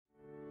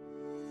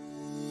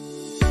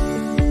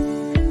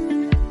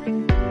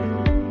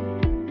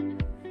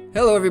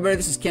Hello everybody,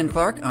 this is Ken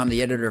Clark. I'm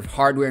the editor of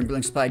Hardware and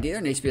Building Supply Dealer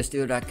and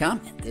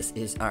HBSDealer.com. This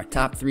is our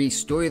top 3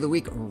 Story of the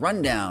Week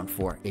rundown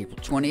for April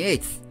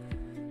 28th.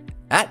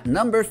 At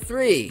number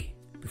 3,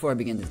 before I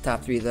begin to the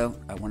top 3 though,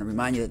 I want to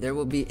remind you that there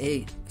will be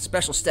a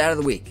special stat of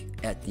the week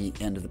at the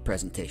end of the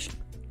presentation.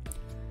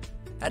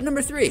 At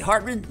number 3,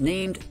 Hartman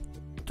named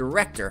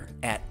director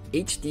at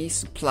HD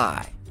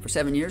Supply. For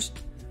 7 years,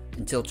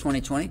 until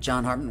 2020,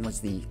 John Hartman was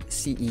the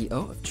CEO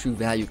of True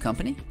Value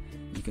Company.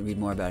 You can read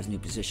more about his new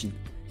position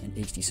and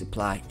HD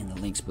Supply in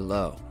the links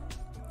below.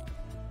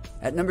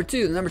 At number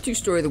 2, the number 2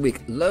 story of the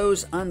week,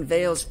 Lowe's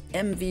unveils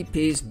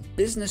MVP's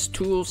Business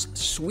Tools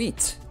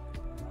Suite.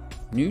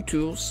 New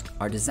tools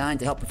are designed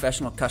to help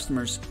professional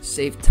customers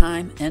save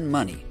time and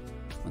money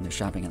when they're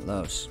shopping at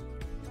Lowe's.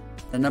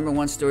 The number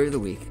 1 story of the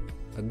week,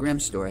 a grim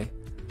story,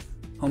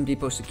 Home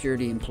Depot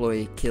security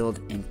employee killed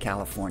in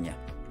California.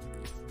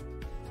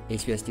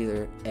 HBS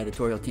Dealer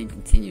editorial team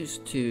continues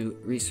to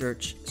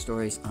research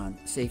stories on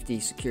safety,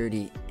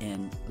 security,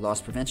 and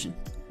loss prevention.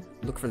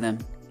 Look for them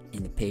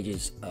in the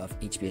pages of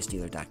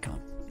HBSDealer.com.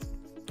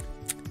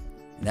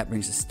 And that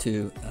brings us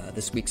to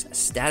this week's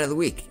Stat of the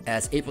Week.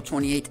 As April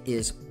 28th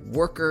is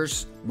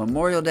Workers'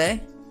 Memorial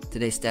Day,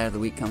 today's Stat of the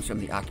Week comes from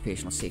the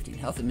Occupational Safety and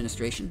Health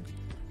Administration.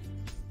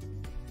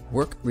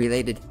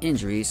 Work-related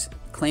injuries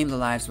claim the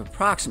lives of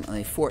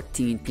approximately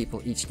 14 people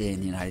each day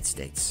in the United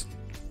States.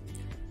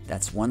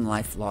 That's one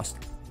life lost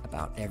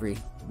about every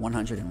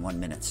 101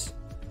 minutes.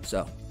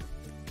 So,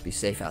 be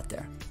safe out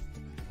there.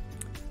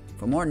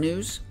 For more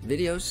news,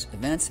 videos,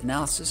 events,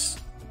 analysis,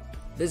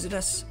 visit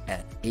us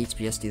at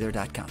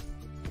HBSDealer.com.